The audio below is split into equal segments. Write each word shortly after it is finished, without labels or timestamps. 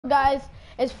Guys,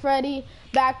 it's Freddy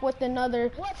back with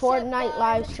another Fortnite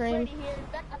live stream.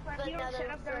 You don't shut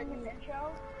up during his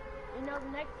intro. You know,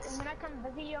 when I come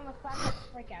visit you, I'm gonna slap the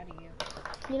frick out of you.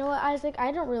 You know what, Isaac?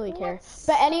 I don't really care.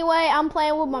 But anyway, I'm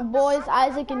playing with my boys,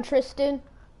 Isaac and Tristan.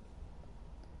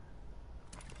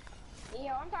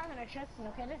 Yo, I'm talking to Tristan,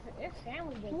 okay? This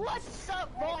family business. What's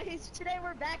up, boys? Today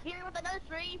we're back here with another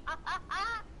stream.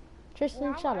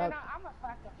 Tristan, shut up. I'm gonna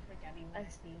slap the frick out of you. I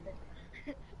see that.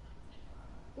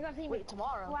 You're gonna see me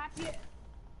tomorrow. Slap you.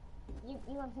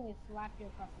 You're gonna see me slap you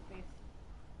across the face.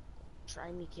 Try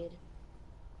me, kid.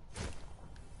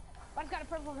 I've got a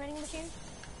purple vending machine.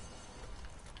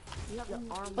 You have the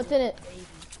arm. What's in it?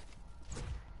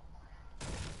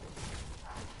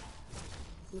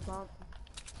 Baby.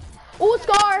 Ooh,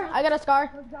 scar! I got a scar.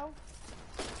 Let's go.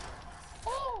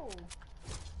 Oh!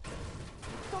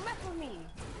 Don't mess with me.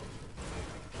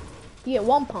 You get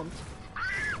one pumped.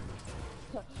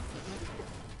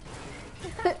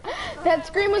 That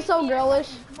scream was so girlish.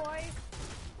 Boy.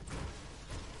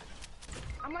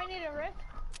 I might need a rift.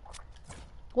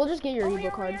 We'll just get your Over Eagle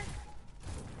here, card. over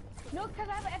here. No, because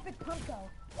I have an epic pump though.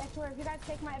 That's where if you guys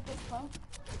take my epic pump.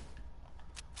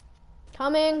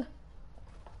 Coming.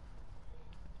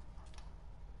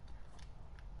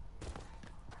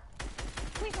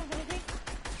 Please don't finish me.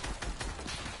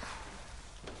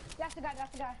 That's the guy,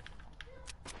 that's the guy.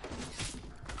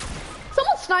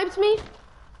 Someone sniped me.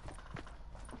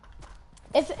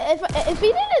 If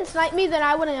he didn't snipe me, then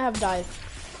I wouldn't have died.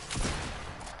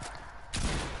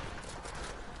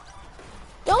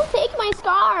 Don't take my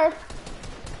scar.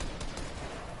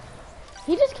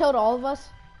 He just killed all of us.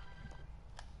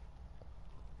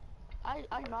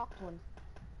 I knocked one.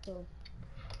 So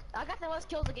I got the most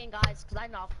kills again, guys, because I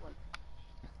knocked one.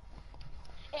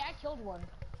 Hey, I killed one.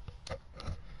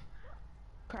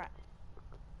 Crap.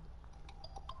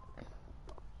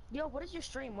 Yo, what is your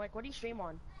stream? Like, what do you stream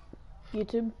on?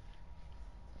 YouTube.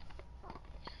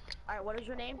 Alright, what is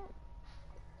your name?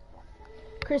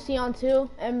 Christian 2,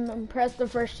 and press the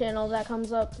first channel that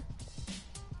comes up.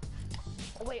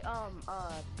 Oh, wait,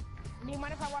 Do you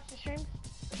mind if I watch the stream?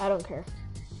 I don't care.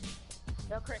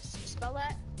 No, Chris, spell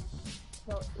that.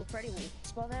 No, Freddy,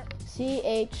 spell that.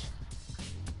 CH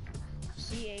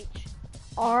CH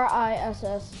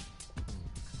RISS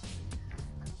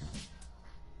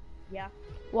Yeah.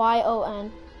 YON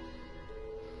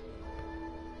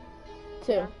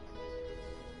 2. Yeah.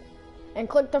 And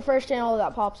click the first channel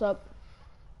that pops up.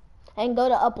 And go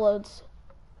to uploads.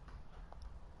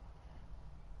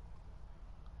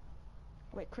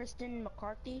 Wait, Kristen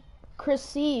McCarthy? Chris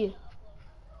C.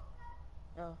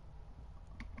 Oh.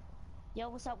 Yo,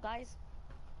 what's up, guys?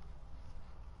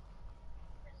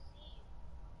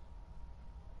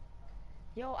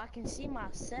 Yo, I can see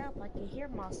myself. I can hear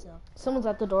myself. Someone's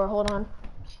at the door, hold on.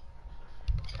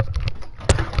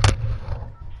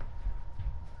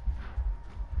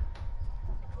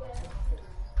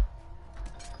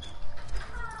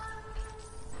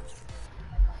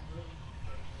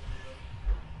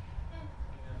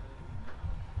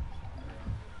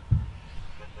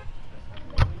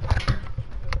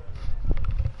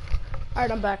 Alright,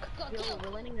 I'm back. Yo,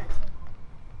 we're landing that.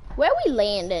 Where we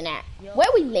landing at? Yo. Where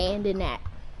we landing at?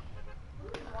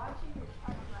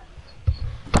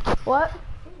 What?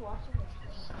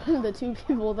 The two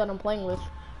people that I'm playing with.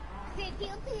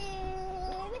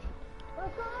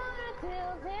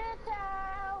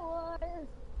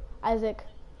 Isaac,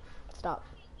 stop.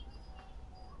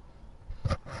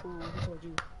 Ooh, who told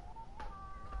you?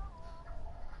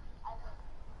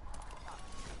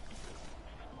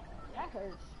 That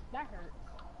hurts. That hurts.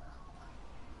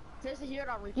 Says to hear it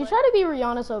on replay. You try to be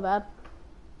Rihanna so bad.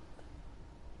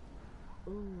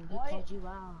 Ooh, he What? called you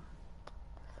out.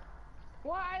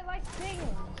 Why I like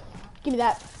singing. Give me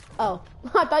that. Oh,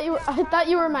 I thought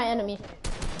you were my enemy.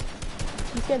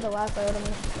 You scared the laugh out of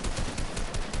me.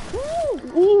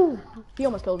 Ooh, ooh. He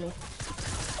almost killed me.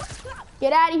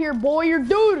 Get out of here, boy. You're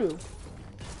doo-doo.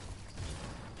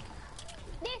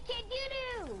 This kid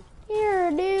doo-doo.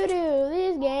 You're doo-doo.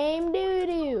 This game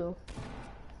doo-doo.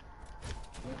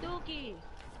 Dookie.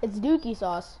 It's dookie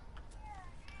sauce.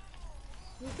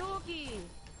 Dookie.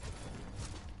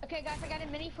 Okay, guys, I got a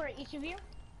mini for each of you.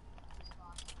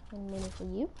 One mini for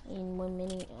you, and one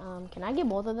mini, can I get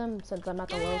both of them since I'm at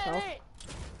the lowest health?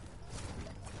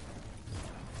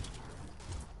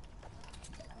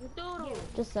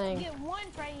 Just saying. You get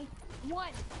one, Freddy.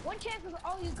 One. One chance is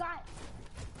all you got.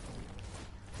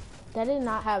 That did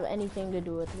not have anything to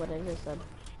do with what I just said.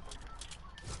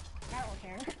 I don't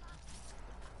care.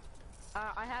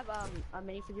 I have a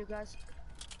mini for you guys.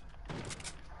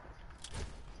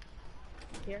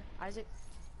 Here, Isaac.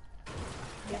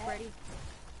 Get ready.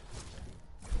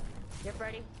 Get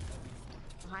ready.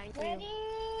 Behind you. Ready!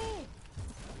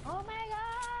 Oh my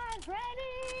God,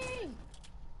 ready!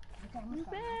 Okay, You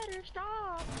better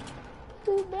stop.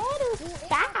 You better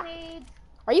stop. Please.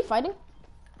 Are you fighting?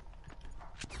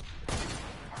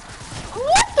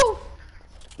 What the?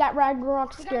 That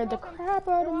Ragnarok scared the crap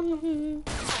out of me.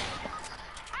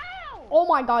 Ow! Oh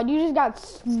my God, you just got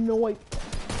sniped.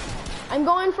 I'm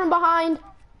going from behind.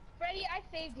 Freddy, I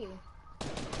saved you.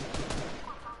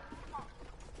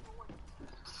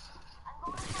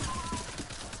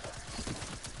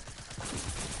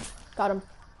 Got him.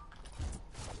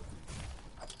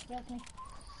 Yes, me.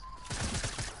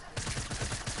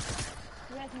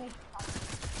 Yes, me.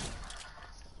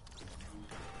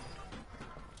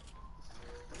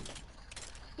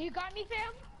 You got me,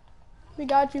 fam? We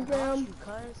got you, fam.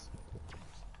 Because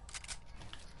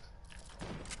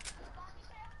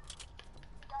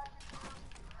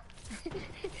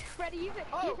Freddy, you said,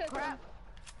 oh you said crap. something.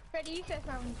 Freddy, you said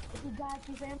something. You got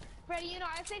you, fam. Freddy, you know,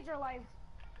 I saved your life.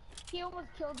 He almost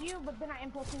killed you, but then I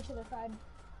impulsed you to the side.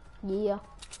 Yeah.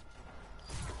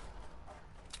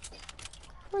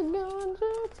 We're going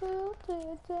to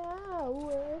Tilted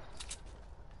Towers.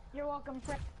 You're welcome,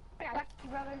 Freddy. I got you,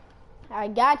 brother. I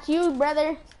got you,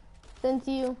 brother. Since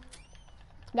you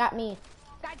got me.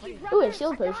 Got you, brother. Ooh, a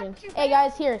shield I got potion. you, Hey fam.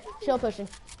 guys, here, shield potion.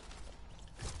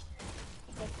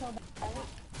 Let's kill that.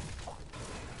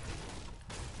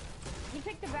 You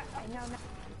picked the back. Oh, no, no.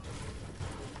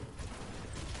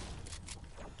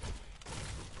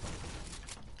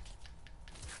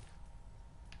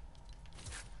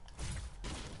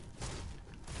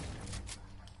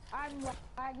 I'm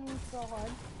lagging so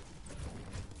hard.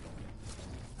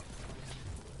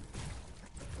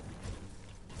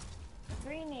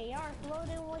 Green AR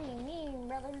floating, what do you mean,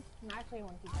 brother? No, actually, I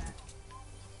want to keep that.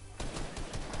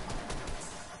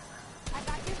 I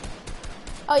got you.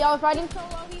 Oh, y'all are fighting? He's so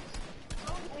low, he's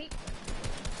so weak.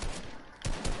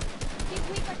 He's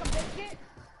weak like a biscuit.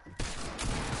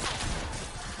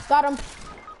 Got him.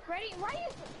 Ready? Why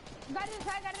you? Got it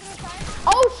inside, got it inside.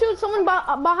 Oh shoot, someone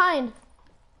behind.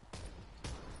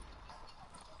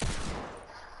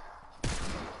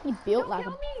 He built like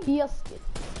a biscuit.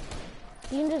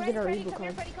 You can just get a Freddy, reboot come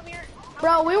here, card. Freddy, come here.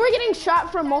 Bro, we were getting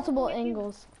shot from multiple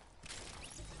angles.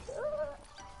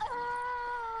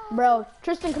 Bro,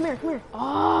 Tristan, come here, come here.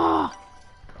 Ah!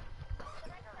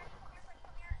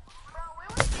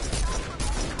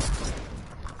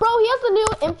 Bro, he has the new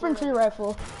infantry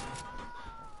rifle.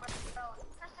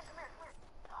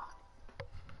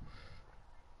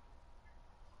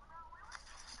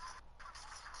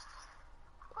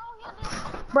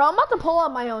 Bro, I'm about to pull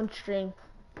up my own string.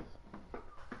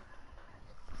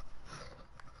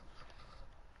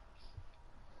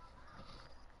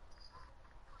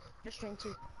 Just string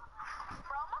two.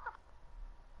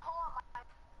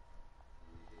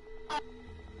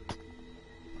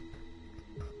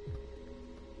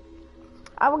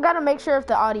 I gotta make sure if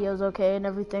the audio's okay and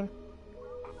everything.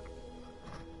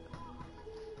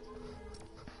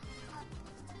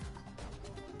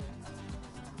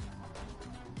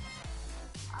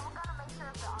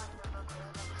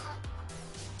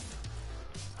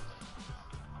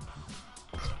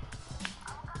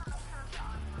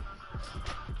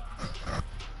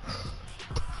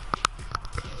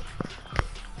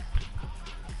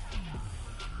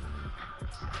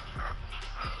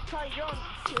 Ty, you're on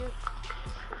tier.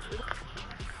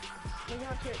 You're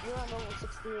on tier. You're on level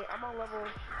 68. I'm on level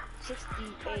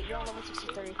 68. You're on level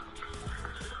 63. You're on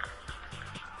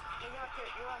tier.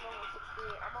 You're on level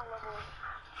 68. I'm on level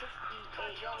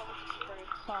 68. You're on level 63.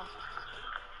 Huh.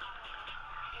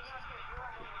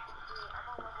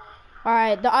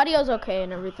 Alright, the audio's okay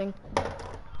and everything.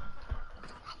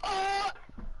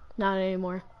 Not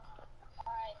anymore.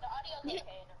 Alright, the audio's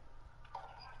okay.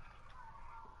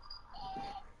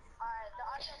 Alright, the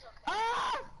audio's okay.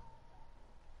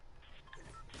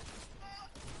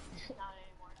 Not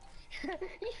anymore.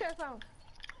 You said something.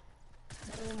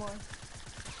 Not anymore.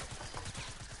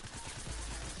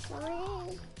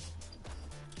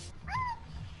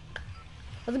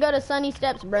 Let's go to Sunny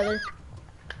Steps, brother.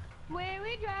 Where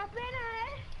we dropping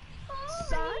at?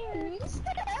 Sunny Steps.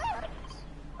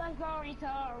 Let's go,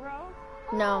 Retaro.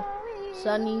 No,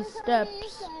 Sunny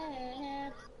Steps.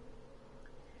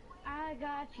 I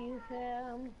got you,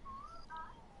 fam.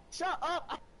 Shut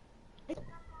up.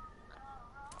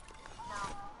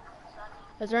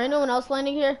 Is there anyone else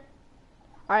landing here?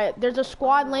 Alright, there's a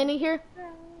squad landing here.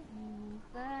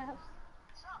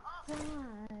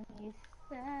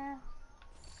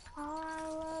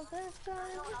 All of the sun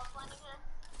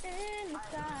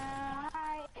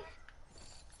inside.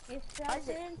 It's just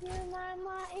into my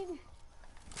mind.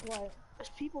 What? There's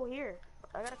people here.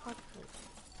 I gotta concentrate.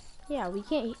 Yeah, we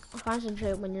can't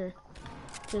concentrate when you're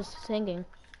just singing.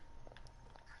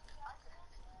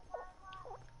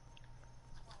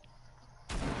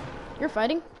 You're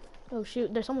fighting? Oh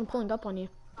shoot, there's someone pulling up on you.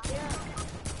 Yeah.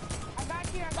 I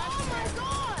got you, I got you. Oh my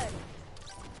god!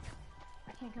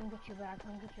 I can't come get you, but I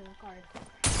can get your card.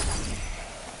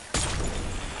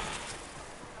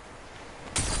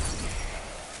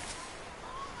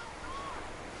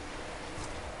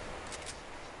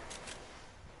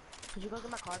 Could you go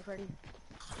get my card, Freddy?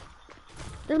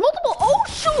 There's multiple. Oh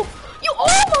shoot! You.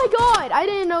 Oh my god! I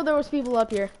didn't know there was people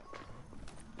up here.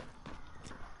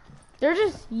 They're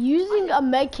just using a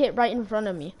med kit right in front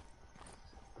of me.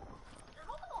 There's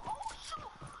multiple. Oh shoot!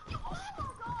 Oh my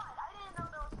god! I didn't know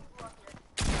there was people up here.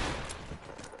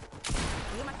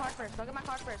 Go get my card first. Go get my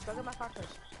card first. Go get my card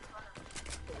first.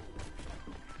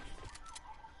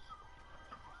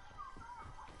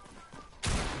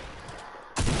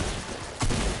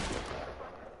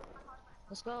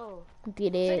 Let's go.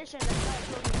 Get it. Finish him. That's why I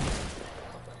told you.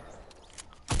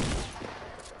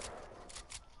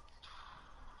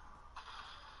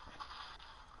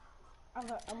 I'm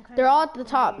kinda They're all at the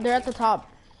top. They're at the top.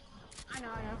 I know,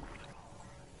 I know.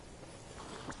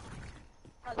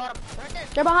 Bottom. Right there.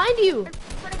 They're behind you. In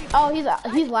front of you. Oh, he's What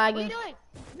are you lagging. doing?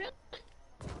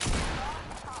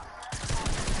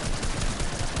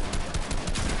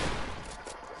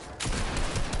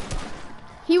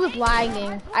 He was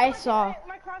lagging. I saw.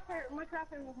 My crosshair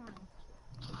was on.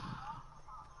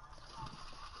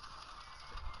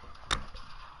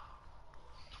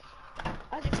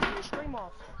 I was turn your stream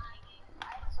off.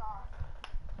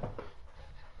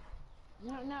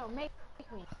 No, make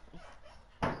me.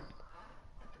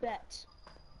 Bet.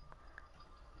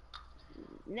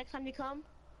 Next time you come,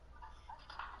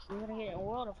 you're gonna get a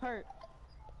world of hurt.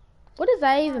 What does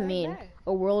that even Right mean? there.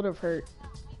 A world of hurt.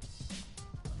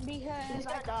 Because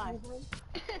I die.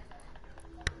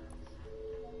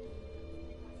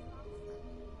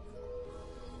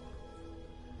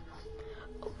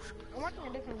 I'm watching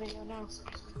a different video now.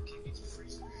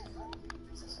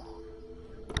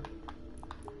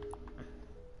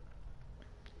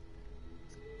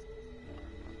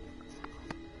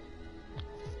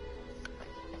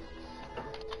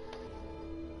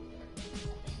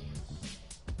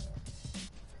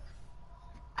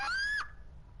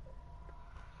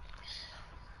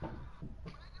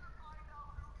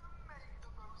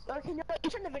 Can you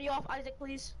turn the video off, Isaac,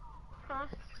 please? Huh?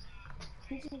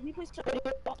 Can you please turn the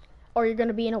video off? Or you're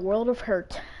gonna be in a world of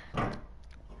hurt.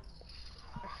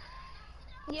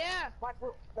 Yeah. Like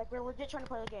we're legit trying to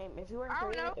play the game. If you were in I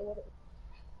don't Korea, know. it would.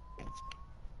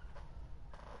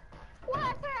 What?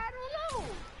 I said I don't know.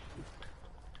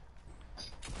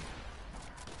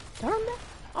 Darn that.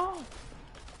 Oh.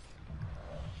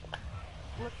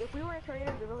 Look, if we were in Korea,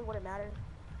 it really wouldn't matter.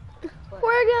 But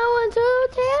We're going to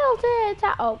Tilted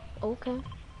Tower. Oh, okay.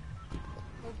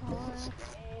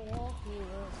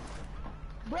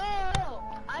 bro,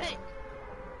 I didn't.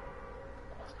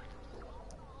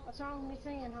 What's wrong with me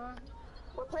singing, huh?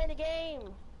 We're playing a game.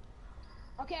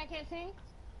 Okay, I can't sing.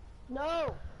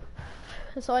 No.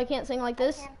 So I can't sing like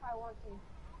this? I can if I want to.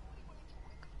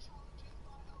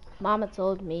 Mama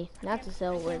told me not to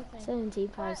sell work.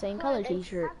 17.5 same color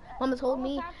t-shirt. Mama told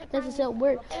me not to sell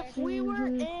work. If we were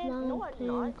in, no, I'm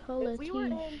not. Color If we were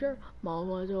in, t-shirt.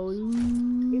 Mama told if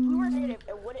me. we were in,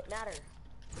 it wouldn't matter.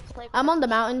 Let's play. I'm on the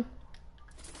mountain.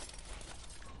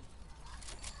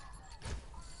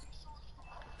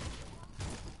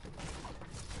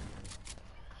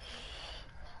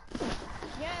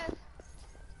 Yes.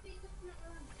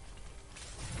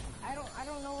 I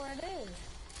don't know where it is.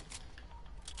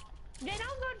 Then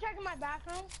I'll go check in my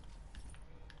bathroom.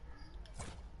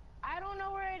 I don't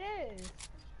know where it is.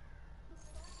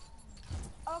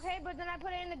 Okay, but then I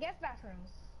put it in the guest bathroom.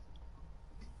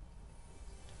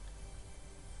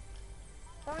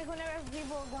 Don't like whenever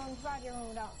people go inside your room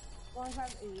without, go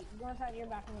inside your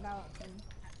bathroom without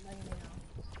letting me know.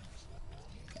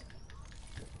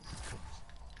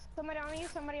 Somebody on you,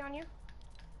 somebody on you.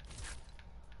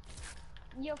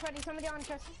 Yo, Freddy, somebody on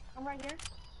Tristan. I'm right here.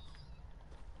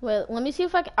 Wait, let me see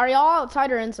if I can. Are y'all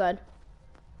outside or inside?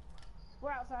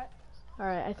 We're outside.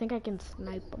 Alright, I think I can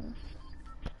snipe them.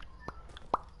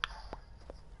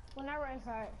 Well, now we're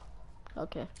inside.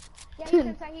 Okay. Yeah, he's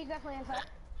inside. He's definitely inside.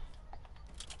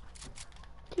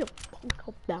 Get the fuck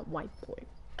up that white boy.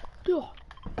 Ugh.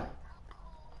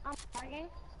 I'm lagging.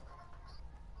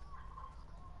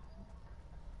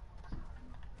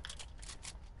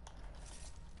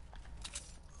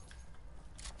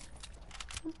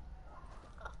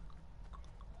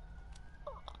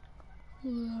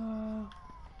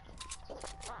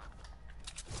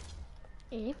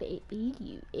 F-A-E-U-L-O-U-A-S.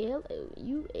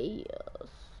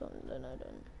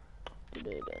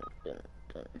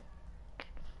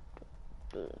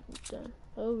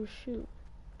 Oh shoot.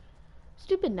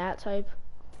 Stupid Nat type.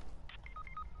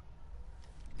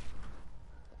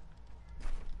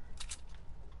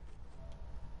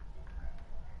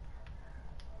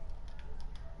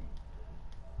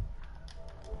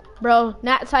 Bro,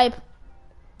 Nat type.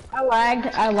 I lagged.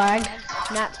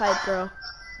 Nat type, bro.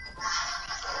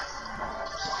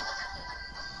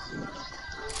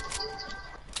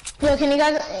 Yo, can you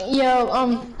guys,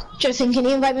 Tristan, can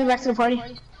you invite me back to the party?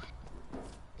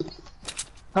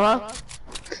 Hello?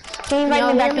 Can you invite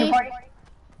y'all me back hear to the me? party?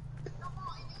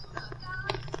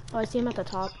 Oh, I see him at the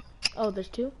top. Oh, there's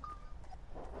two?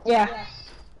 Yeah.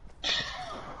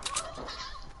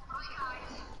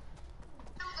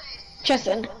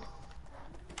 Tristan.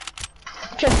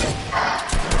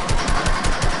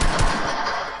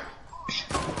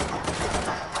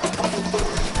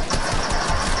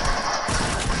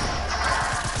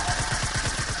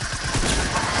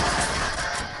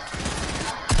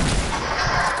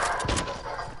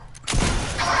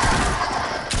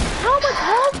 How much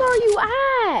health are you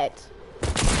at?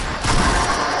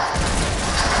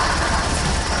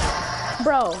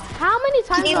 Bro, how many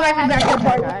times do I have to hit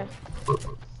that guy?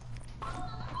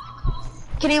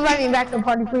 Can you invite me back to the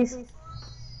party, please?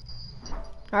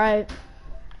 Alright.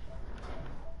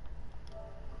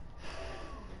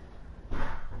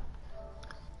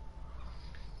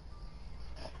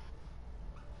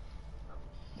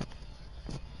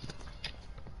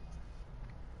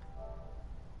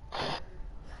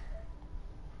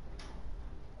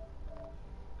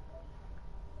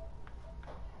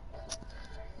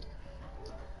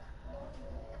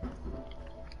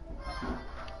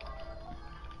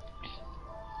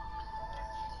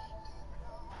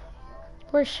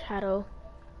 Where's Shadow?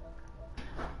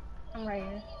 I'm right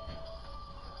here.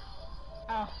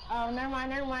 Oh, never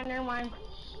mind.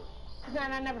 Nah,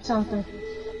 I never something.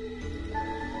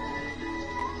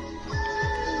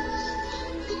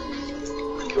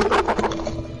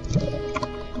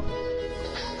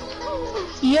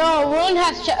 Yo, Rune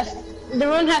has chest. The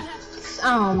Rune has,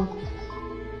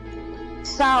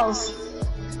 styles.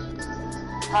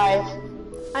 Alright.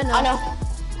 I know. I know.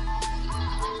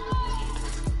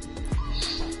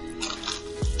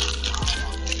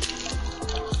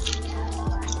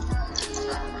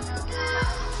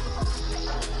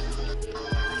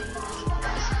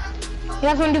 You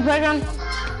guys want to do playground?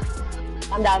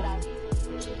 I'm down.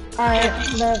 Alright,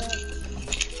 but...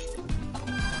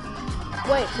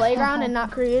 Wait, playground and not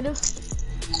creative?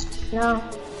 No.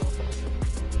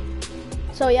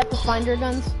 So you have to find your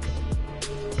guns?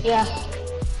 Yeah.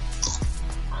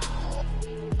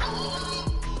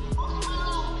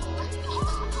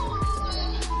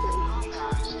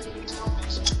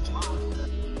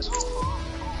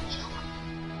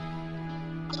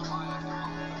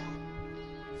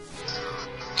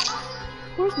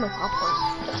 Where's my popcorn?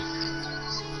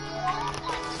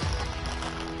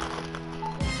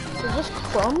 It's just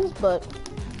crumbs, but...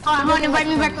 Hold on, invite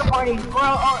me back to the party.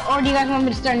 Or do you guys want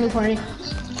me to start a new party?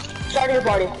 Start a new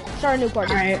party. Start a new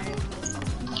party. Alright.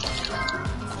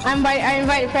 I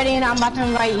invited Freddy and I'm about to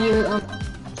invite you.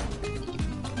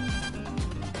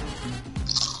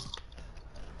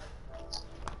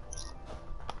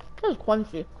 That was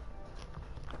crunchy.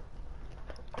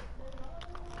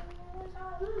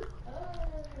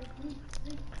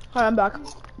 Alright, I'm back.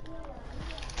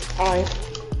 Alright.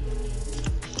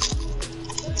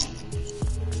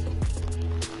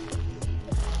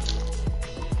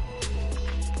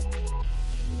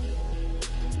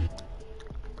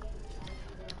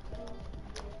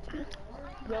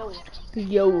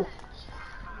 Yo.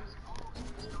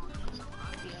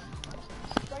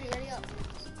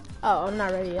 Oh, I'm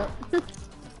not ready yet.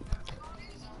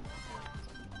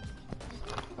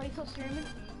 Are you still streaming?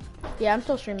 Yeah, I'm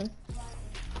still streaming.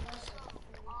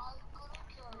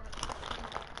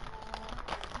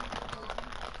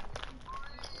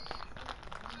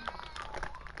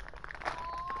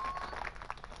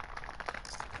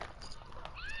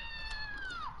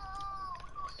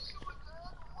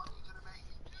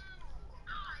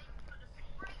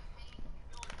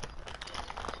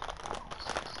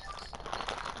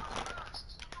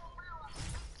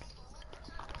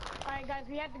 Alright guys,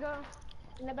 we have to go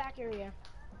in the back area.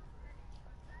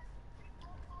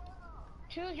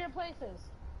 Choose your places.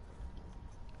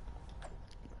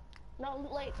 No,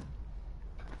 like...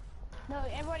 No,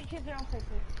 everybody choose their own places.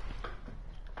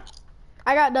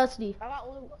 I got Dusty. I got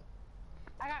loot.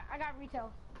 I got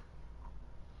retail.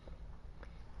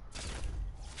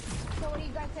 So what do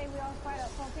you guys say we all fight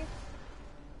up, Funky?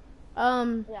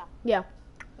 Yeah.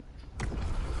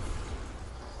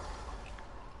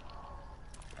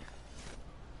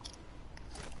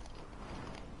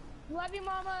 Love you,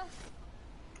 mama.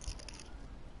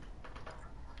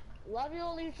 Love you,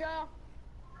 Alicia.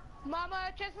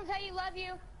 Mama, Tristan tell you love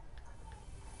you.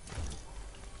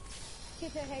 She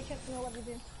said, hey, Tristan, I love you,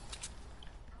 dude.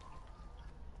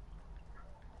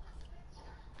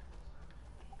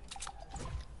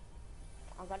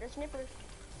 I got the snippers.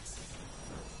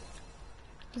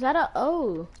 Is that a...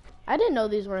 Oh. I didn't know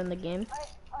these were in the game.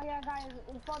 Oh yeah, guys,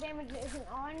 if fall damage isn't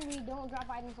on, we don't drop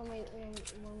items when we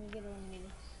get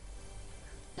eliminated.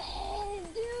 Dude,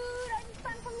 I just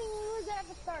found something new that at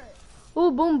the start.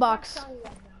 Ooh, boombox.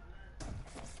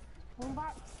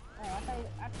 Boombox? Oh, I was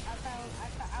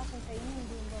gonna say you mean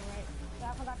boombox, right? So I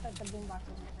forgot that the boombox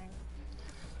was my thing.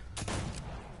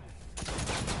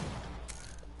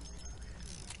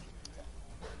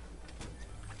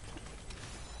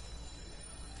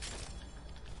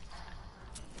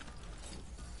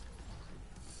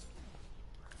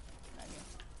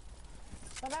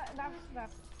 So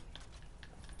that's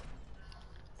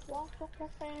Walk with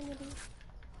profanity.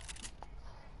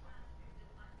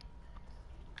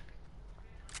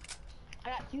 I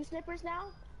got 2 snippers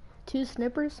now. 2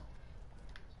 snippers.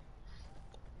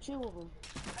 2 of them.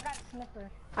 I got snipper.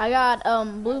 I got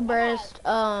blue burst,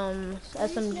 SMG.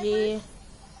 Snippers.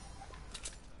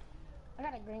 I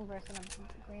got a green burst and a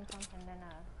green pump and then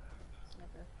a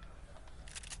snipper.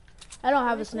 I don't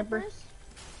have 3 a snipper. snippers.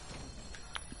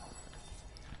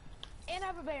 And I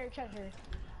have a buried treasure.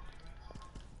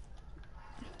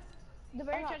 The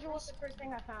buried treasure was the first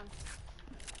thing I found.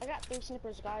 I got 3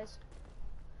 snippers, guys.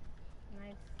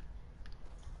 Nice.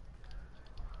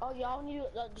 Oh, y'all need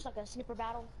just like a snipper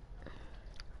battle?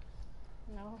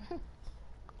 No.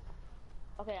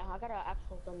 Okay, I got an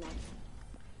actual gun now.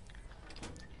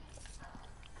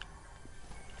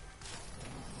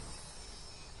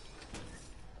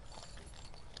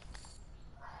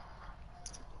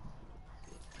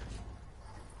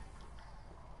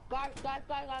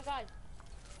 Guys.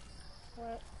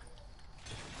 What?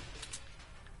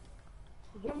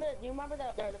 Do you remember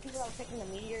the people that were taking the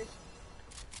meteors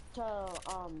to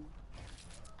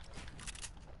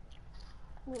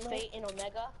Fate and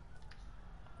Omega?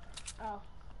 Oh.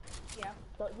 Yeah.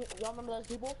 Y'all remember those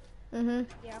people? Mm-hmm.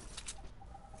 Yeah.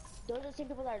 Those are the same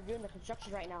people that are doing the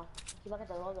construction right now. If you look at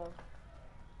the logo.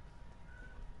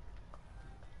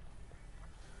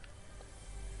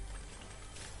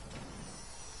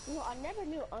 You know, I never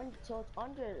knew until it's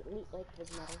under Loot Lake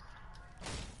was metal.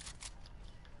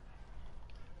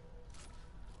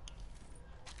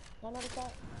 Y'all notice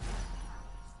that?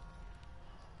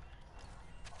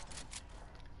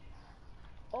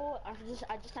 Oh, I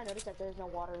just noticed that there's no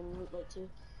water in Loot Lake too.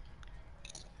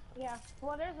 Yeah.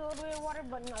 Well, there's a little bit of water,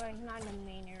 but not in the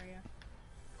main area.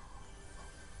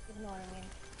 You know what I mean?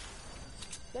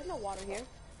 There's no water here.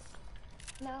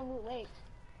 No, Loot Lake.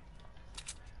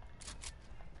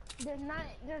 There's none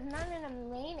in the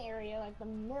main area, like the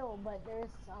middle, but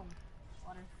there's some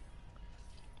water.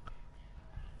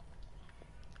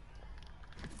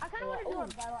 I kind of want to do a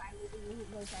battle with Loot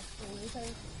Lake actually,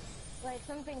 because like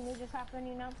something new just happened,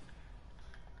 you know?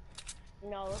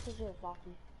 No, let's just do a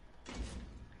Flocky.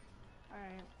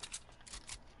 Alright.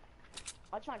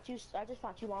 I just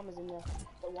found 2 llamas in the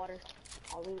water.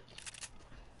 I'll loot.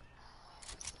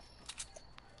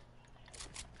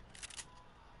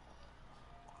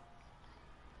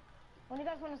 When do you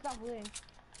guys want to stop looting?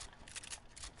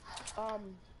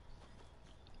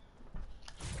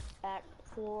 At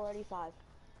 4:45.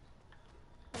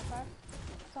 45?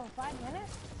 So 5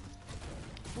 minutes?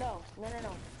 No.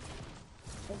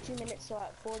 In 2 minutes, so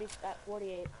at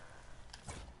 48.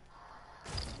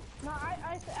 No,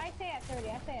 I say at 30.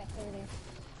 I say at 30.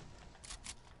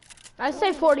 I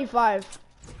say 45.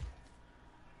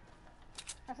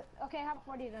 Okay, how about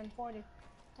 40 then? 40.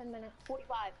 10 minutes.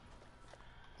 45.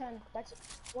 10. That's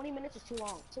 20 minutes is too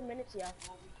long. 10 minutes, yeah.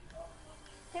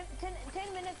 10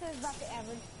 minutes is about the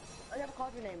average. I never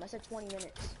called your name. I said 20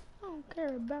 minutes. I don't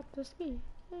care about the ski.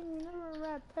 You never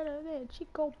rap better than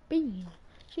Chico Bean.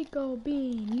 Chico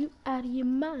Bean, you out of your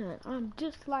mind. I'm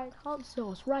just like hot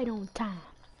sauce, right on time.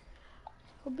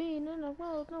 Chico Bean in the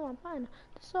world, no I'm fine.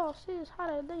 The sauce is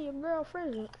hotter than your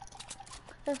girlfriend.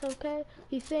 That's okay.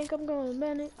 You think I'm gonna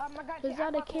bend it? Cause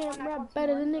I can't rap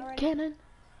better than Nick Cannon.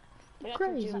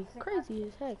 Crazy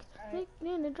as heck. Nick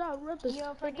in the drop rappers.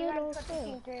 Yo, They Freddie, get you on guys put sale.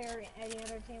 team 3 or any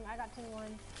other team. I got team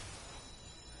 1.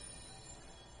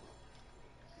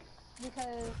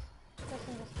 Because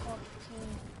Tristan just called team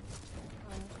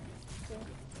 2.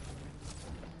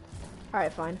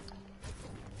 Alright, fine.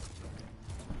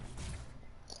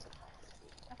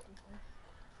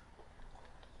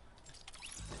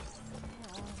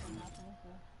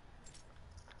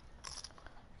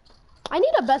 I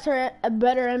need better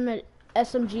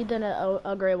SMG than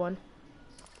a gray one.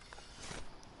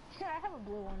 Yeah, I have a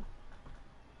blue one.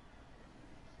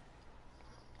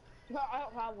 No, I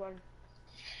don't have one.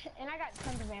 And I got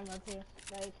tons of ammo too.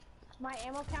 Like, my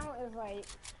ammo count is like,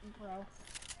 bro.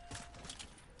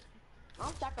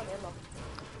 I'm stacked on ammo.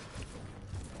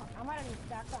 I might have been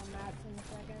stacked on mats in a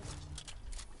second.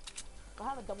 I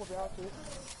have a double barrel too.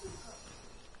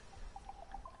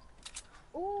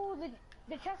 Ooh,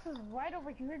 the chest is right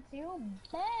over here too.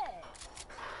 Bet.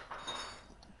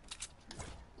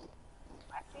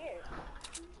 I see it.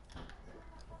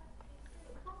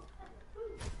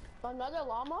 Another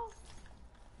llama?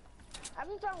 I've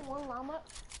been throwing one llama.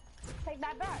 Take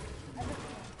that back. I just...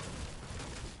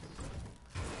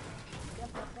 Yep,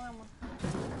 that's llama.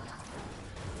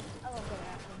 I love that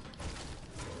action.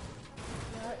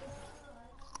 You know what?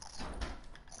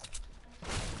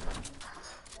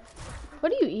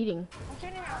 What are you eating? I'm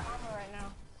shooting at llama right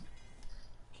now.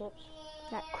 Chips.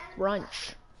 That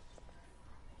crunch.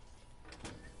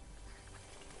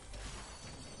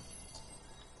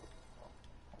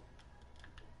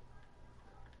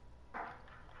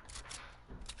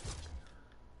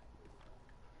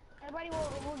 Everybody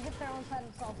will get their own side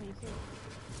of salty too.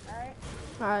 Alright?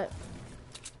 Alright.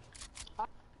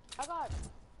 I got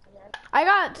I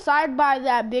got side by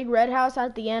that big red house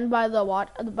at the end by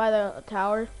the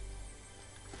tower.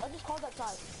 I just called that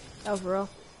side. Oh, for real?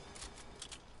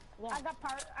 Yeah. I got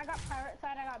pirate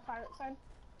side.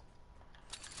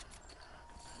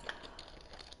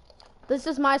 This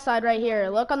is my side right here.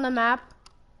 Look on the map.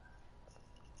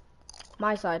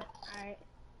 My side. Alright.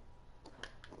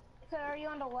 So are you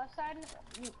on the left side?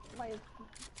 Like,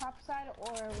 top side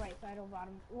or right side or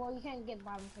bottom? Well, you can't get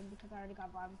bottom side because I already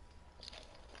got bottom.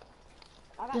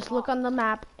 Just look on the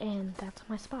map and that's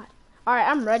my spot. Alright,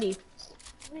 I'm ready.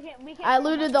 We can't I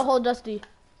looted the whole Dusty.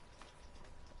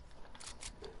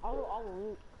 I'll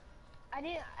loot. I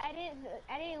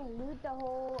didn't loot the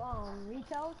whole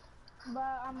retails,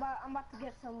 but I'm about to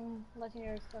get some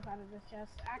legendary stuff out of this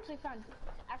chest. I actually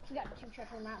got 2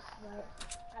 treasure maps, but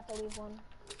I have to leave one.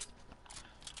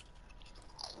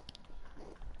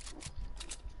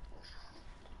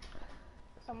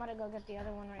 So I'm gonna go get the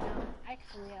other one right now.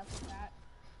 Actually, I'll put that.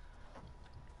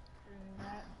 And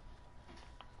that.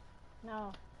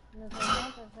 No. Is there a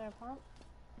pump? Is there a pump?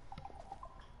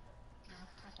 No.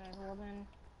 Okay, well then.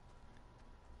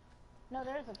 No,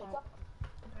 there is a pump.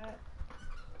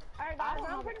 Alright guys,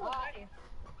 I'm pretty much ready.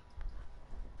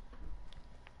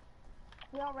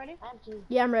 You all ready? I am too.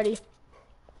 Yeah, I'm ready.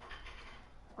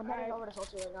 I'm heading over to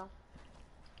Salty right now.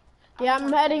 Yeah,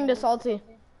 I'm heading to Salty.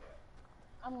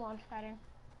 I'm launch padding.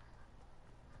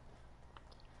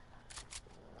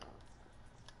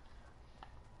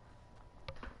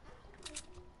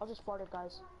 I'll just fart it,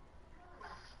 guys.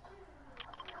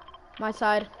 My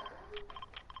side.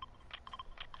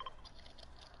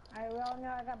 Alright, we all know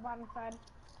I got bottom side.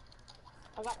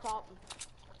 I got top.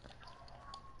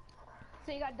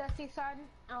 So you got Dusty side,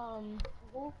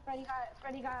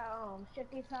 Freddy got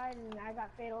Shifty side, and I got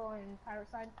Fatal and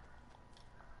Pirate side.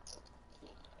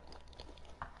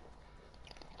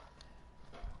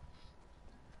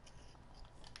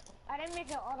 I didn't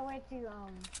make it all the way to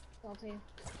Salty.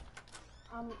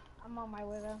 I'm on my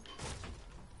way though.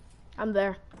 I'm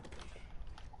there.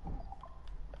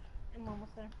 I'm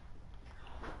almost there.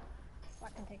 So I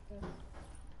can take this.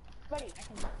 Buddy, I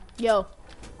can. Yo.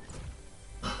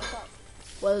 What's up?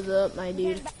 What's up, my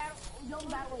dude? You don't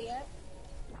battle yet?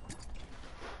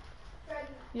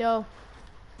 Yo.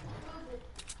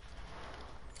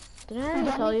 Did I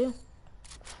already tell you?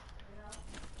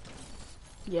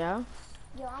 Yeah.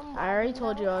 Yo, I already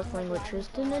told you I was playing with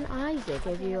Tristan and Isaac.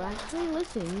 If you actually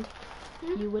listened,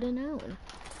 you would have known.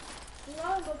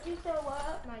 No, but you said what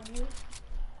up, my dude?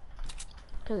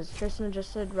 Because Tristan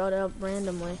just said wrote up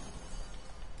randomly.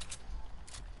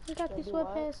 You got these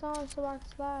sweatpants on so I can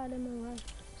slide in my right.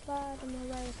 Slide in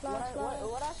my right. Slide, slide.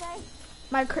 What I say?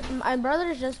 My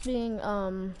brother's just being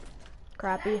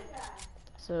crappy.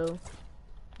 So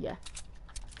yeah.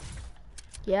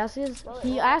 Yes,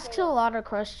 he asks a lot of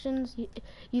questions.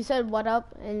 He said what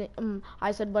up, and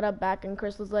I said what up back, and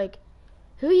Chris was like,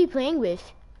 "Who are you playing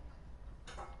with?"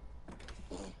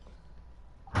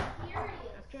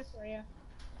 Just for you.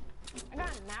 I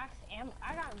got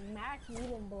max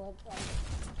medium bullets. Like,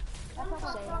 that's what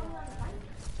I'm saying. I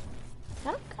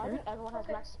don't I care. think everyone has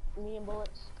max medium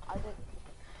bullets. I think.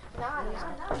 Nah, you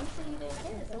said you didn't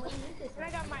care. So what you did? And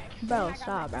I got my. Bro,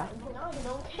 stop, bro. No, you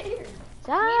don't care.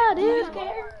 Stop, dude. You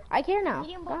care? I care now.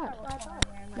 Medium God, bullets are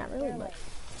fine, man. not really, They're, but like,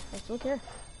 I still care.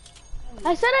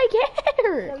 I said I No,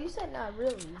 care. you said not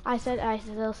really. I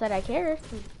still said I cared.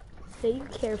 Say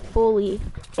carefully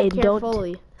and don't.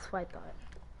 Carefully. That's what I thought.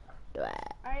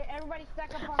 Alright, everybody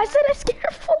stack up on I that. said it's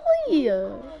carefully.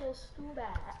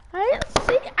 I didn't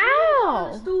say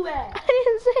ow.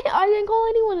 I didn't call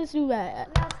anyone a stew bat.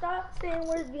 Now stop saying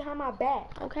words behind my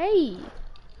back. Okay.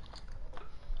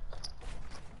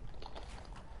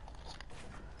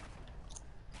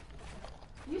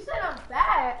 You said I'm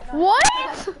fat.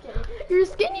 What? You're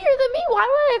skinnier than me. Why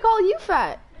would I call you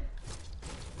fat?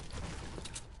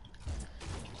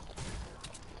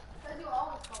 Because you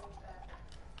always call me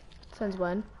fat. Since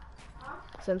when? Huh?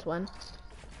 Since when?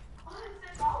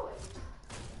 Always.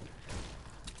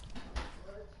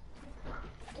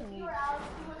 If you were Alex,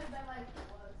 you would have been like,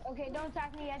 what? Okay, don't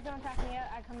attack me yet, don't attack me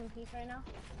yet. I come in peace right now.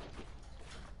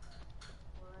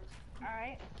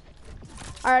 Alright.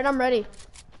 Alright, I'm ready.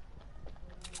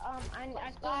 I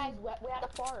still Guys, need, we had a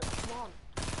fart. Come on.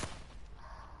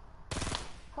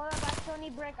 hold up, I still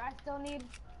need brick, I still need,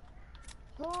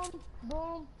 boom,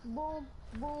 boom, boom,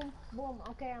 boom, boom.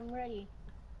 Okay, I'm ready.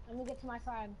 Let me get to my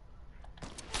side.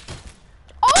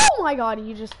 Oh my god,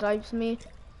 he just snipes me.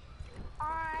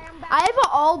 Alright, I'm back. I have an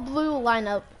all blue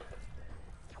lineup.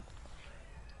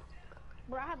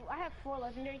 Bro, I have 4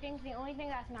 legendary things. The only thing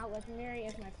that's not legendary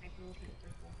is my second.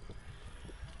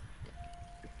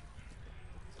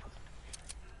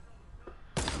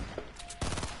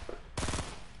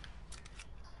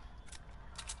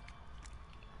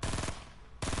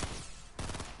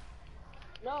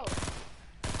 No.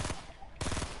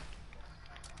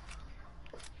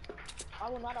 I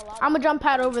will not allow I'm a jump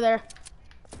pad over there.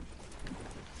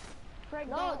 Craig,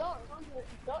 No,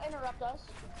 don't interrupt us.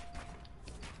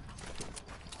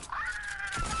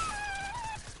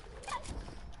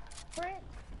 Frick,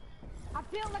 I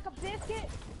feel like a biscuit.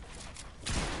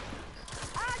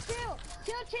 Ah, chill.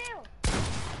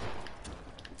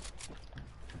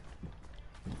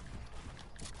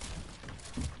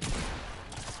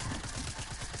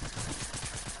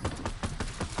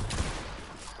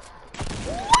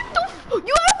 What the f—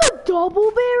 you have a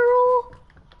double barrel?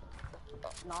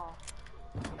 No.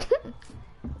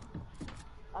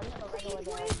 I'm just a regular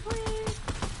guy. Please.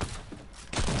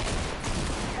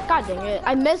 God dang it.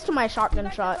 I missed my shotgun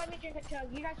Just shot. let me drink a chug.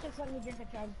 You guys just let me drink a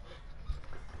chug.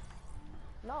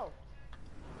 No.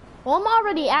 Well, I'm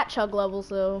already at chug level,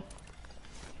 so.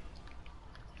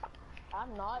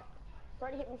 I'm not.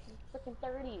 Freddy hit me for freaking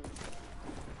 30.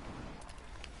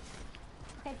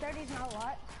 Okay, 30's not a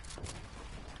lot.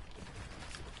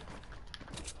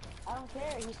 I don't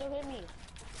care. He still hit me.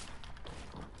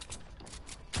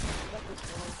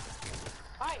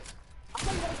 Alright. I'm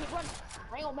gonna keep running.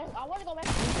 I ain't gonna mess. I wanna go mess.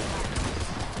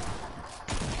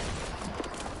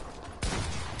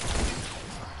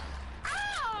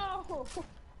 Ow!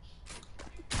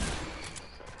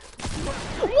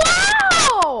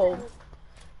 Wow!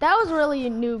 That was really a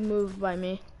new move by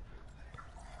me.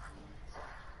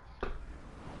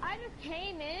 I just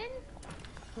came in.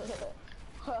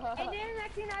 And then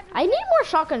next thing I need more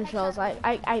shotgun shells.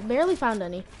 I barely found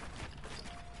any.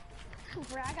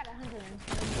 Bro, I got 100.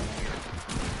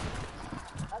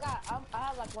 I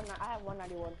have like I have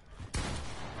 191.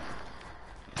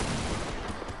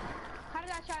 How did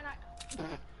that shot not?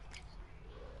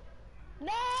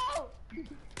 No!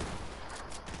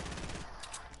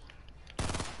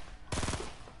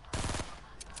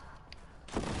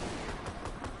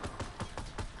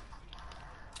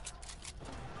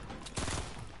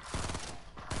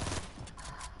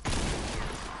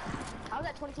 I was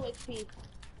at 22 HP,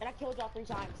 and I killed y'all 3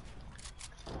 times.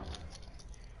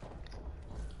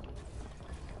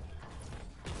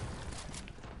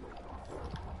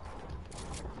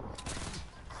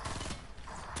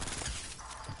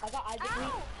 I got Isaac.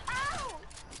 Ow! Ow!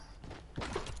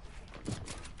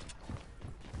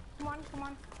 Come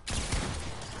on.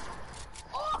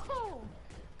 Oh!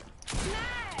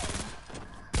 Nice!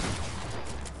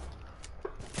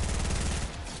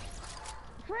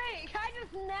 Frick, I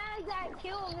just nagged that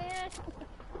kill, man.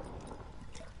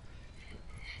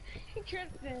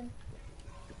 Tristan.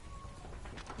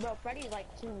 Bro, Freddy's like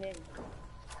 2 min.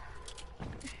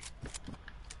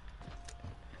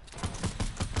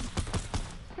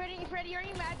 Freddy, are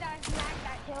you mad that I snagged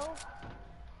that kill?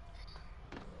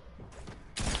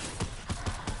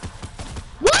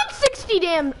 160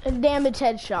 damage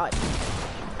headshot.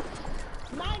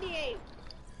 98!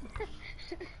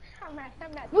 I'm mad.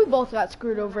 We both got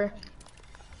screwed over.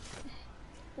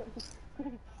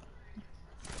 Come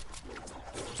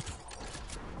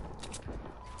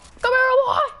here,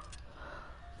 boy!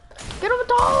 Get on the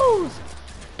toes!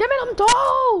 Give me them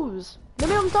toes! Give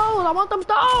me them toes! I want them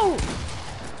toes!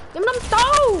 Give me them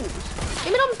toes!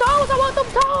 Give me them toes! I want them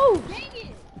toes! Dang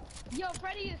it! Yo,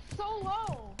 Freddy is so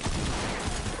low.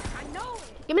 I know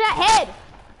it. Give me that head.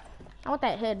 I want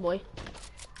that head, boy.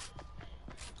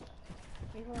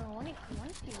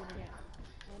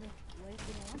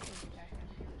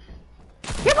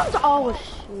 Give him to. Oh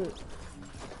shoot.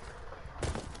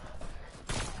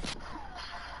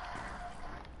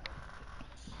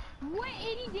 What,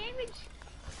 80 damage?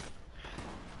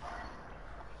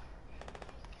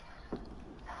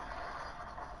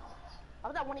 I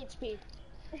was at 1 HP.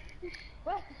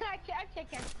 Well, I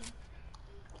checked everything.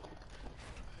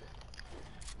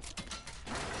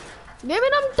 Give me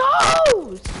them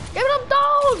toes! Give me them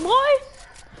toes, boy!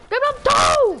 Give me them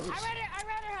toes! I'd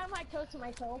rather have my toes to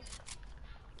myself.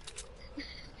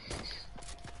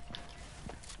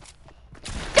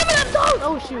 Give me them toes!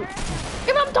 Oh shoot!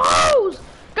 Give me them toes!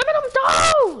 Give me them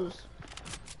toes!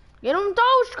 Get them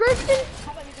toes, Christian!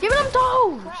 Give me them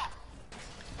toes!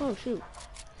 Oh shoot!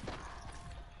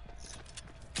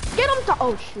 Get them to.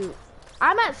 Oh shoot!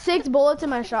 I'm at 6 bullets in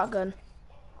my shotgun.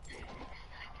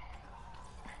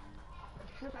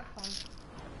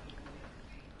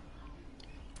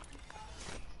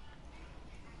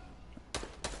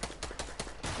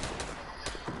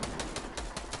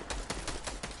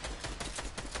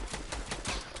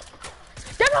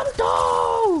 Give me them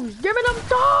toes! Give me them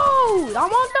toes! I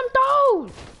want them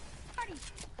toes!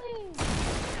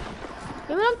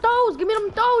 Give me them toes! Give me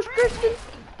them toes, Christian!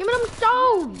 Give me them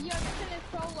toes! Yo, this thing is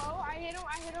so low. I hit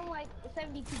him like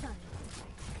 72 times.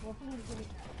 Well, 72 times.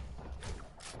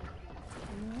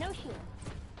 No shield.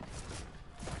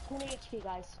 20 HP,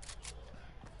 guys.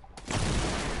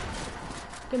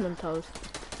 Give me them toes.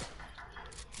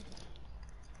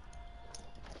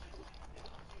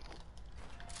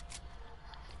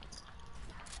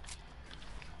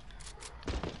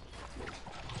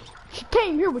 She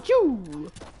came here with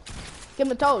you! Give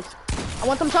me the toes. I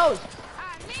want them toes.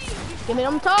 Give me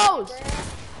them toes.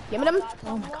 Give me them.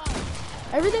 Oh my god.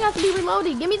 Everything has to be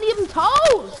reloaded. Give me them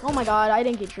toes. Oh my god, I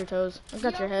didn't get your toes. I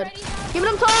got your head. Give me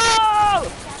them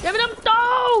toes. Give me them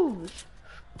toes.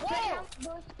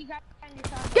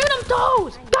 Give me them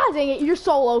toes. God dang it, you're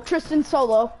solo. Tristan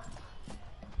solo.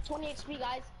 20 HP,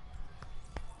 guys.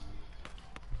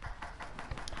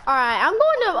 Alright, I'm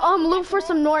going to look for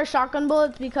some more shotgun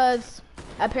bullets because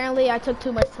apparently I took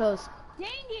too much toes. Dang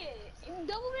it!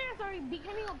 Double barrels are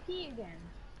becoming OP again.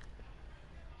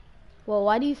 Well,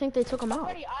 why do you think they took them out?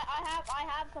 Buddy, I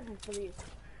have something for you.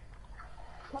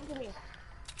 Come to me.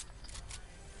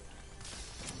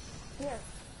 Here.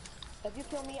 If you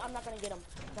kill me, I'm not gonna get him.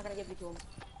 I'm not gonna give you to him.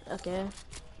 Okay.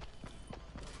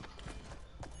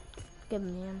 Give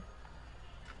me him.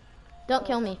 Don't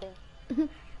kill me.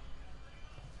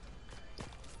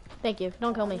 Thank you.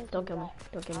 Don't kill me. Don't kill me.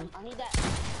 Don't kill me. I need that.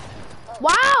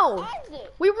 Wow!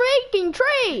 We're making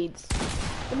trades!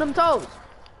 Give me them toes!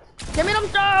 Give me them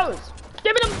toes!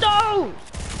 Give me them toes!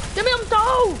 Give me them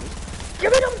toes!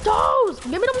 Give me them toes!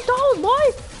 Give me them toes,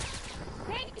 boy!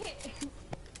 Take it!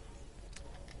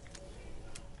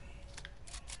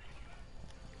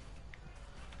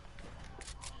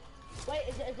 Wait,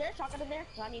 is there a shotgun in there?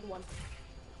 I need one.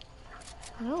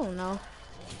 I don't know.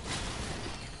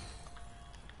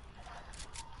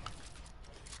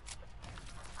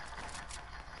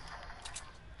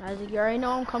 Isaac, you already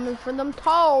know I'm coming for them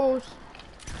toes.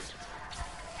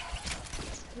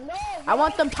 No! I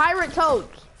want them pirate toes.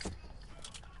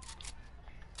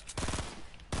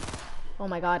 Oh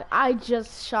my god, I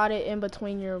just shot it in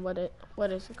between your, what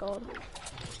is it called?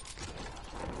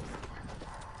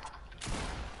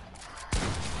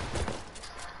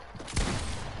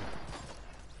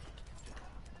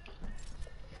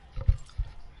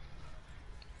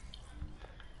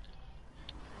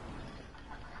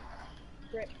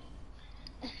 Rip.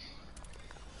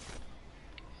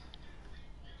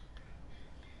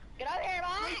 Get out of here,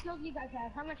 How man! many kills you guys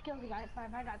have? How much kills you guys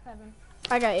have? I got 7.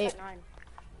 I got 8. 9.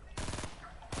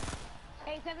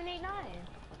 Hey, 7, 8, 9.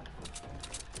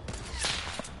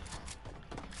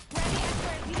 Ready, after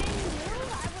if you didn't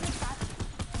move, I would have got you.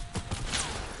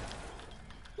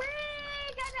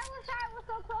 Frick! That shot was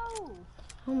so close!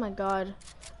 Oh my god.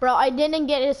 Bro, I didn't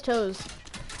get his toes.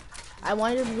 I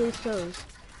wanted his toes.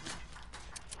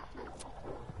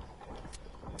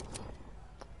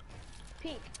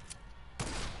 Peek.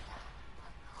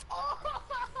 Oh,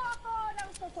 that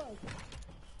was so close.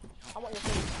 I want your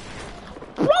face.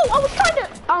 Bro, I was trying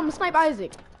to snipe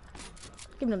Isaac.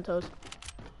 Give him them toes.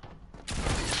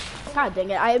 God dang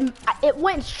it! It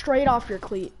went straight off your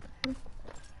cleat.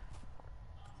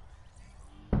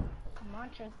 Come on,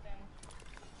 Tristan.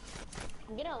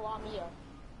 I'm getting a Lamia.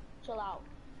 Chill out.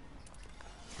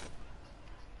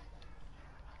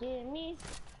 Give me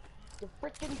the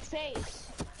freaking face.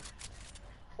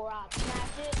 Or I'll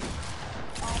smash it.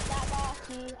 Off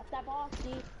that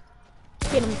bossy.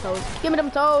 Get him toes. Give me them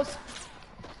toes.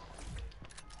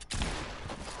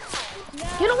 No.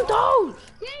 Get them toes.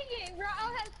 Dang it, bro.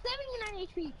 I had 79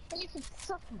 HP. And you could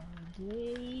suck my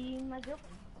game. My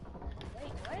girlfriend.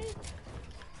 Wait, what?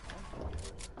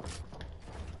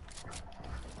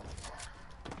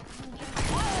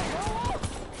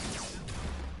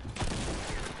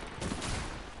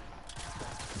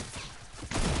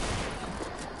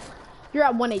 You're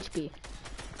at 1 HP.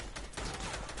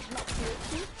 Not 2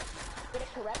 HP. Get it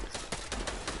correct.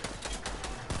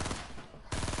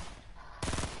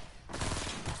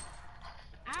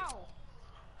 Ow.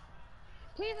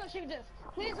 Please don't shoot this.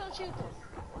 Please don't shoot this.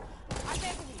 I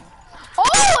beg of you.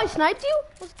 Oh, I sniped you?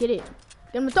 Let's get it.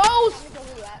 Get him the toes.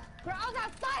 Bro, I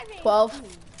got 5 12.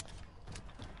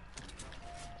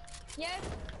 Yes.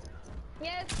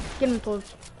 Yes. Get him the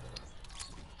toes.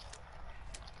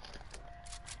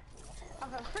 I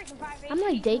got freaking 5 I'm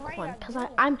like right Daquan, out because the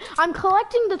I'm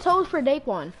collecting the toes for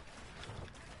Daquan.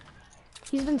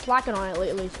 He's been slacking on it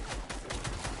lately.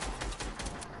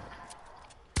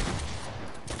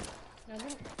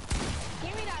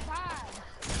 Give me that pod.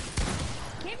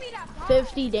 Give me that pod.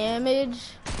 50 damage.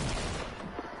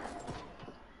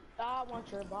 I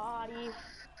want your body.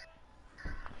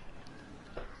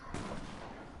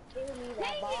 Give me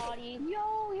that body.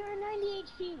 Yo, you're 90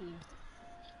 HP.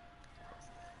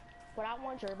 But I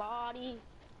want your body.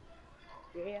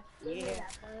 Yeah, yeah.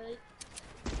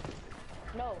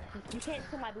 No, you can't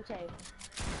kill my bouquet.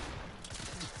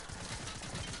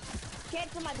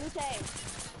 Can't kill my bouquet.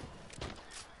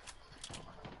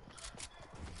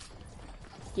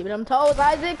 Give me them toes,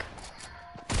 Isaac.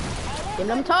 Give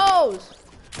me them toes.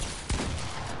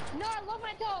 No, I love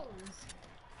my toes.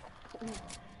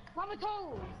 Llama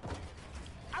toes.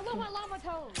 I love my llama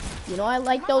toes. You know I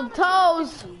like My those mama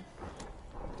toes. gave them to me.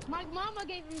 My mama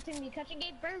gave them to me because she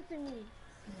gave birth to me.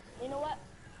 You know what?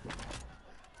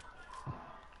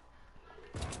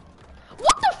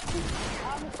 What the f-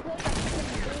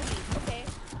 Okay.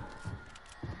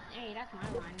 Hey, that's my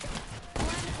line. My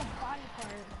line is a body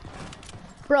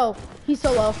part. Bro, he's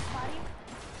so low. Body?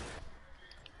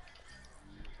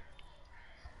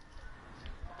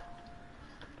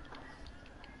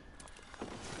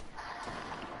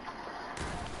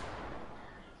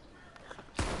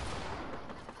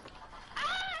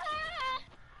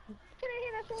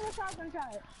 Shotgun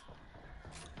shot.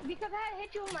 Because I had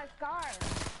hit you with my scar.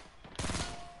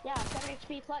 Yeah, 7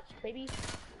 HP clutch, baby.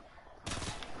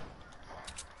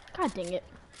 God dang it.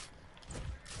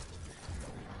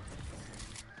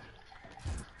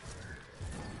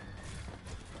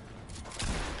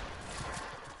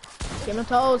 Give him them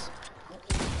toes.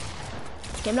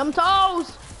 Give him them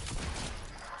toes.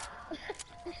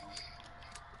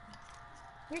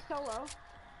 You're so low.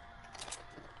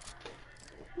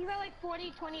 You got like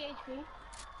 20 HP.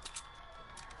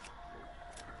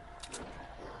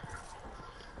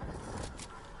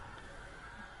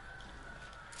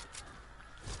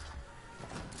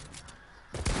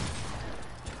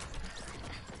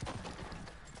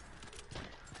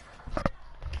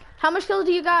 How much kills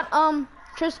do you got,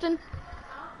 Tristan?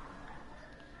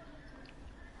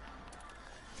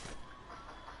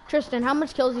 Tristan, how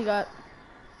much kills you got?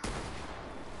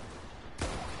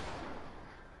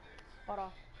 Hold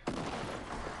on.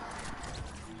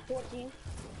 14.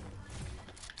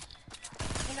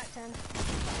 I got 10.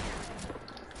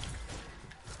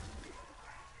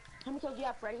 How many kills do you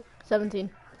have, Freddy? 17.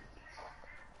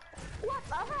 What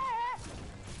the heck?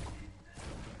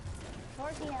 Or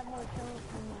does he have more kills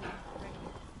than me?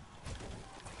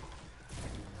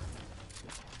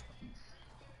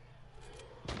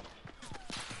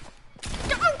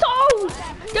 Give him toes!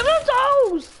 Give him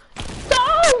toes!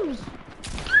 Toes!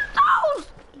 Toes!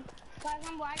 Guys,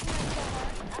 I'm lagging so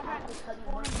hard. I've had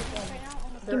 400 kills right now.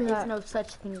 Almost Give me that. no such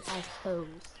thing as toes.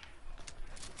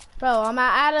 Bro, I'm gonna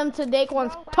add him to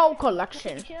Daquan's Bro, toe guys,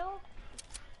 collection. chill.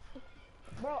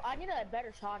 Bro, I need a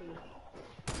better shotty.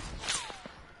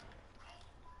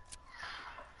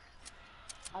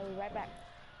 I'll be right back.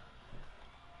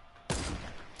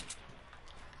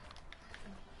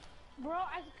 Bro,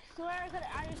 I swear I said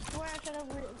have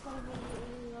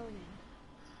reloading.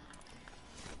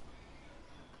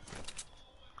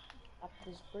 Up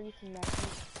this brief message.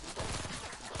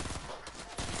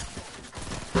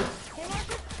 Hey,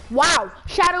 Marcus. Wow,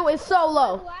 Shadow is so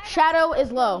low. Shadow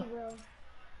is low. Bro.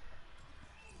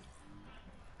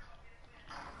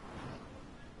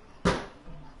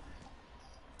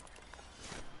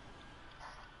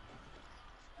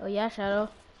 Oh yeah, Shadow.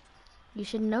 You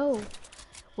should know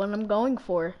what I'm going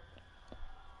for.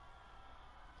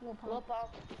 Little pump. Look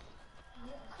up.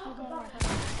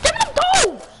 Give him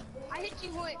toes! I hit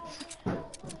you once.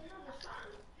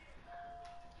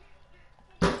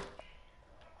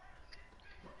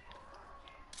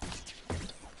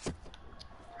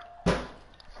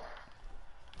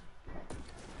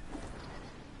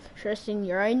 Tristan,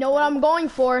 you already know what I'm going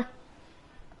for.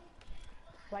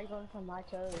 Why are you going for my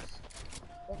toes?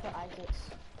 Go for Isaac's.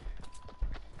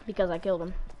 Because I killed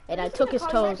him. And I took his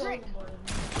toes.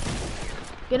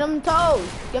 Get him toes!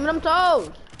 Give him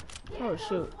toes! Oh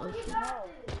shoot, oh shoot.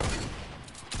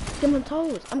 Give him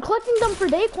toes. I'm collecting them for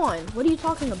Daquan. What are you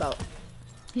talking about?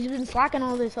 He's been slacking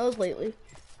all his toes lately.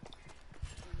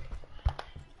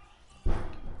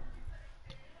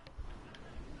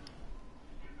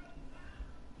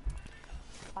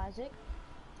 Isaac?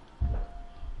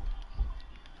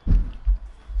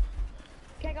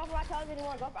 Can't go for my toes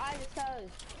anymore, go for Isaac's toes.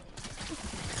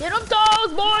 Get him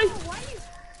toes, boy!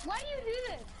 Why do you do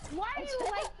this? Why are you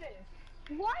like this?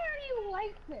 Why are you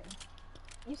like this?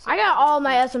 I got all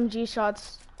my SMG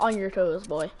shots on your toes,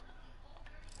 boy.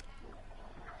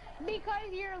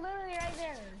 Because you're literally right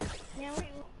there. Yeah,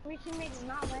 we should make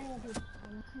not landing with people.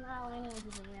 Not landing with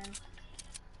people, man.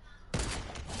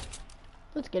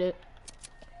 Let's get it.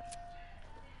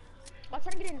 I'm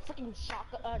trying to get in a freaking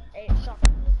shotgun.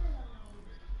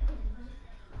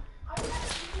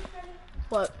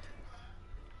 What?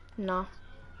 Nah.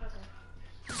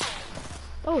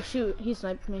 Oh shoot, he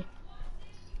sniped me.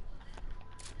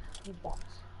 You boss.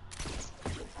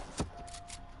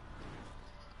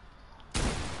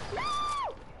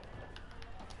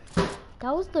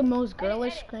 That was the most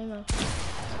girlish scream of.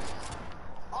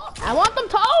 I want them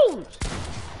toes!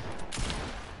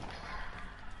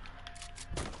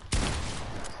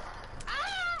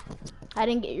 I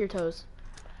didn't get your toes.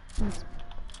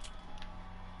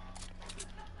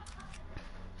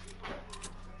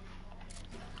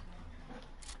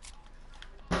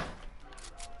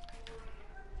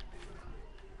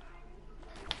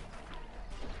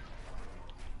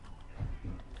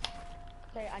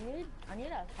 Okay, I need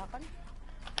a shotgun.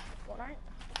 Fortnite.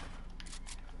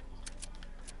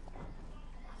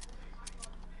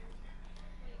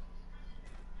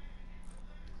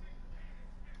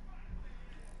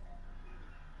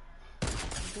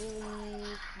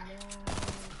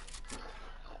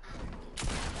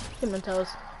 Give him toes.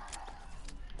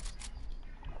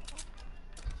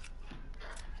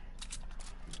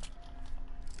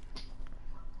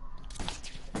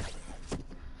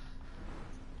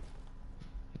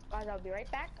 Guys, I'll be right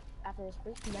back after this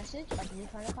brief message of me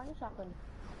trying to find a shotgun.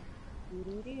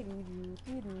 Boom,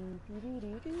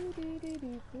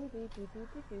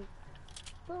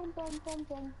 boom, boom,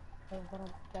 boom. Boom, boom,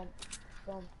 boom.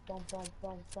 Boom, boom, boom,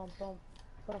 boom, boom, boom.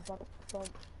 Boom, boom, boom,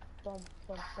 boom,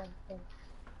 boom, boom, boom.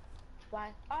 Why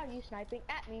are you sniping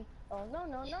at me? Oh no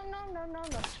no no no no no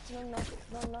no no no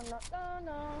no no no no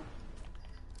no.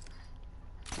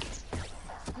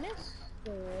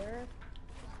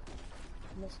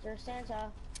 Mr. Santa,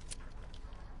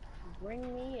 bring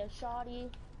me a shotty.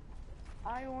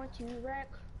 I want to wreck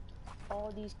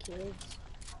all these kids.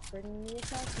 Bring me a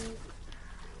shotty.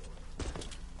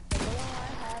 The one I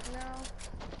have now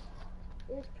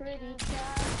is pretty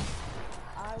bad.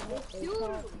 I will take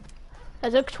I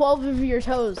took 12 of your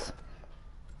toes.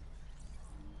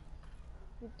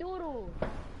 Doodle.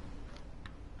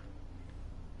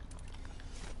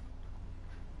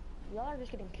 Y'all are just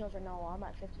getting kills right now while I'm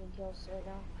at 15 kills right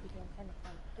now because I'm trying to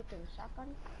find a freaking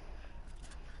shotgun.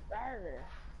 Rawr.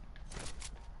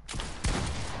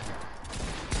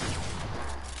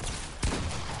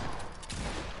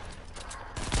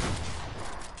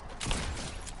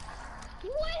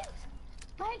 What?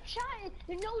 Headshot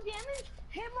and no damage?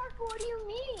 Hit mark, what do you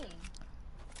mean?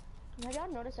 Have y'all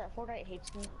noticed that Fortnite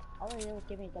hates me? All they do is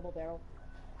give me a double barrel.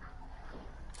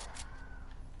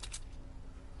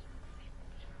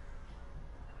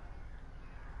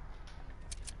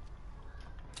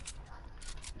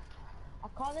 I'll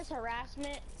call this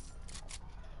harassment.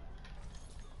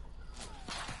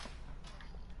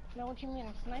 No, what you mean?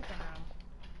 I'm sniping now.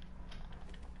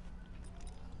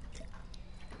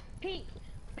 Peek!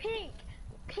 Peek!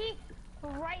 Peek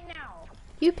right now!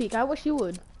 You peek, I wish you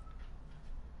would.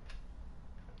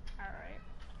 Alright.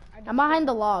 I'm behind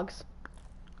the logs.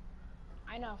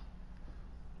 I know.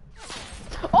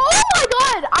 Oh my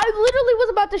god! I literally was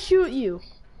about to shoot you.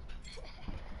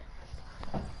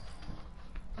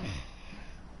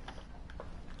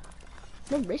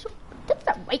 No, Rachel, take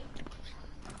that weight.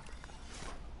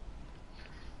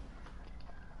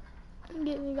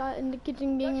 Got in the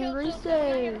kitchen getting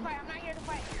reset. I'm not here to fight. I'm not here to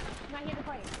fight. I'm not here to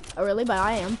fight. Oh really? But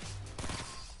I am.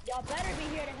 Y'all better be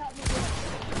here to help me get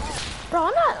it. Bro,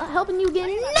 I'm not helping you get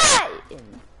nothing.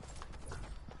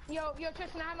 Yo,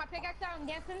 Tristan, I have my pickaxe out. I'm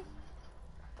dancing.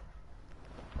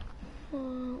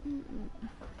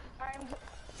 Alright, I'm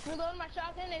reloading my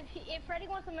shotgun. If Freddy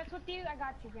wants to mess with you, I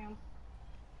got you, fam.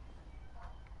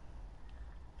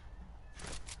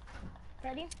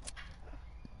 Ready?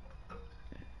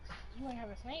 You ain't have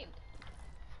a snipe.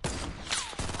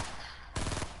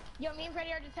 Yo, me and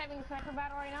Freddy are just having a sniper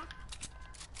battle right now.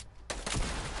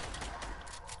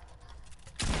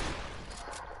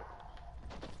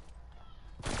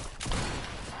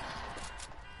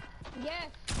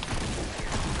 Yes.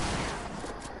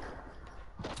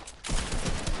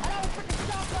 I got a freaking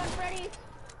shotgun, Freddy.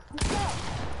 What's up?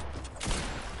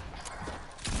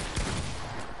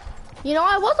 You know,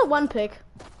 I was a one pick.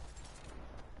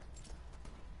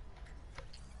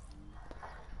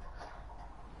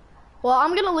 Well,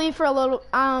 I'm gonna leave for a little.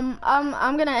 I'm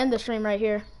gonna end the stream right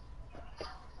here.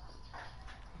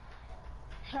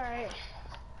 All right.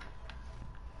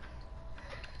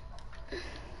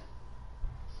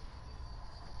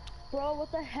 Bro,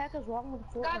 what the heck is wrong with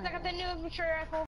Fortnite? Guys, I got the new mature rifle.